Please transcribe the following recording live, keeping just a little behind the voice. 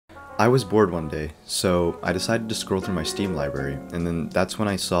I was bored one day, so I decided to scroll through my Steam library, and then that's when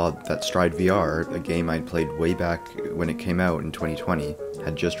I saw that Stride VR, a game I'd played way back when it came out in 2020,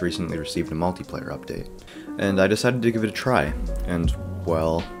 had just recently received a multiplayer update. And I decided to give it a try, and,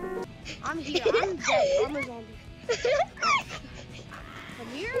 well... I'm here, I'm dead, I'm a zombie. Come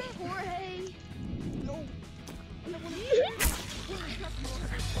here, Jorge. No.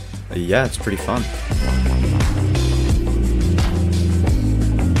 Yeah, it's pretty fun.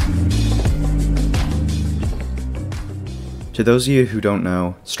 To those of you who don't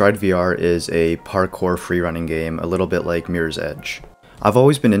know, Stride VR is a parkour free-running game, a little bit like Mirror's Edge. I've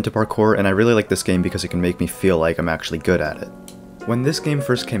always been into parkour, and I really like this game because it can make me feel like I'm actually good at it. When this game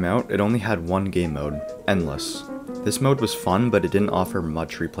first came out, it only had one game mode, Endless. This mode was fun, but it didn't offer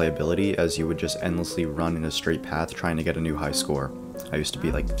much replayability, as you would just endlessly run in a straight path trying to get a new high score. I used to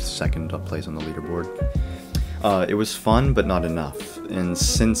be like second place on the leaderboard. It was fun, but not enough, and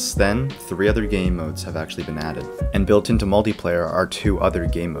since then, 3 other game modes have actually been added. And built into multiplayer are 2 other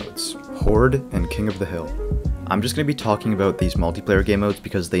game modes, Horde and King of the Hill. I'm just going to be talking about these multiplayer game modes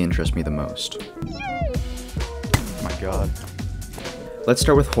because they interest me the most. Oh my god. Let's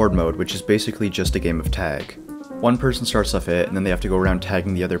start with Horde mode, which is basically just a game of tag. One person starts off it, and then they have to go around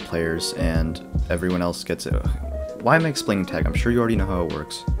tagging the other players, and everyone else gets it. Why am I explaining tag? I'm sure you already know how it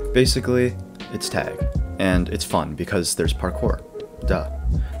works. Basically, it's tag. And it's fun because there's parkour. Duh.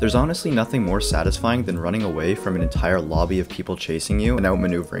 There's honestly nothing more satisfying than running away from an entire lobby of people chasing you and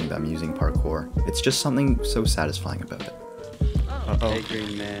outmaneuvering them using parkour. It's just something so satisfying about it. Uh-oh. Hey,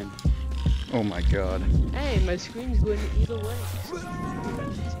 green man. Oh my god. Hey, my screen's going either way.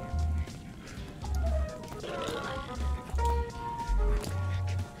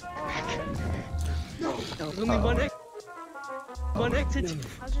 No, one exit.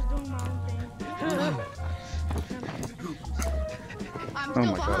 I was just doing my own thing. I'm Oh still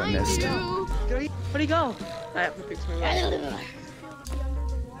my god, I behind missed. you. Where'd he go? I have to fix my life.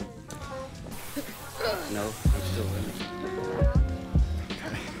 No, I'm still winning.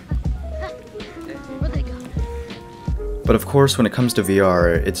 Where'd they go? But of course, when it comes to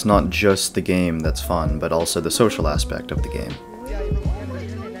VR, it's not just the game that's fun, but also the social aspect of the game.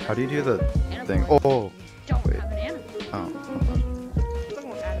 How do you do the thing? Oh! Don't Wait. have an animal. Oh, hold on.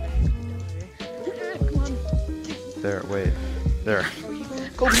 There, wait. There.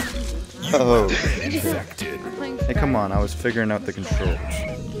 Go. Oh! Infected. Hey, come on, I was figuring out the controls.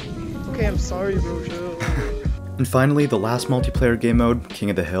 Okay, I'm sorry, bro. Chill. And finally, the last multiplayer game mode, King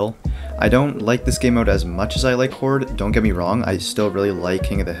of the Hill. I don't like this game mode as much as I like Horde, don't get me wrong, I still really like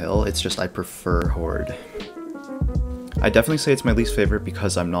King of the Hill, it's just I prefer Horde. I definitely say it's my least favorite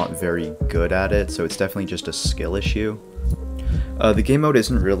because I'm not very good at it, so it's definitely just a skill issue. The game mode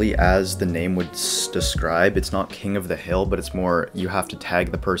isn't really as the name would describe, it's not King of the Hill, but it's more you have to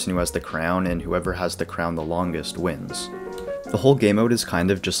tag the person who has the crown, and whoever has the crown the longest wins. The whole game mode is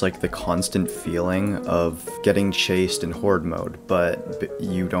kind of just like the constant feeling of getting chased in Horde mode, but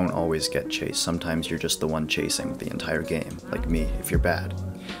you don't always get chased. Sometimes you're just the one chasing the entire game, like me, if you're bad.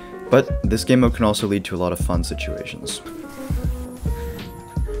 But this game mode can also lead to a lot of fun situations.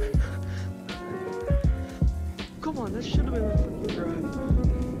 Come on, that should have been a fucking drive.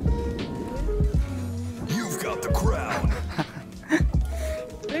 You've got the crown.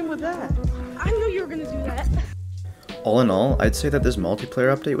 Same with that. I knew you were gonna do that. All in all, I'd say that this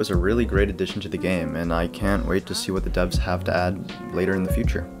multiplayer update was a really great addition to the game, and I can't wait to see what the devs have to add later in the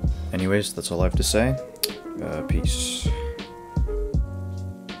future. Anyways, that's all I have to say. Peace.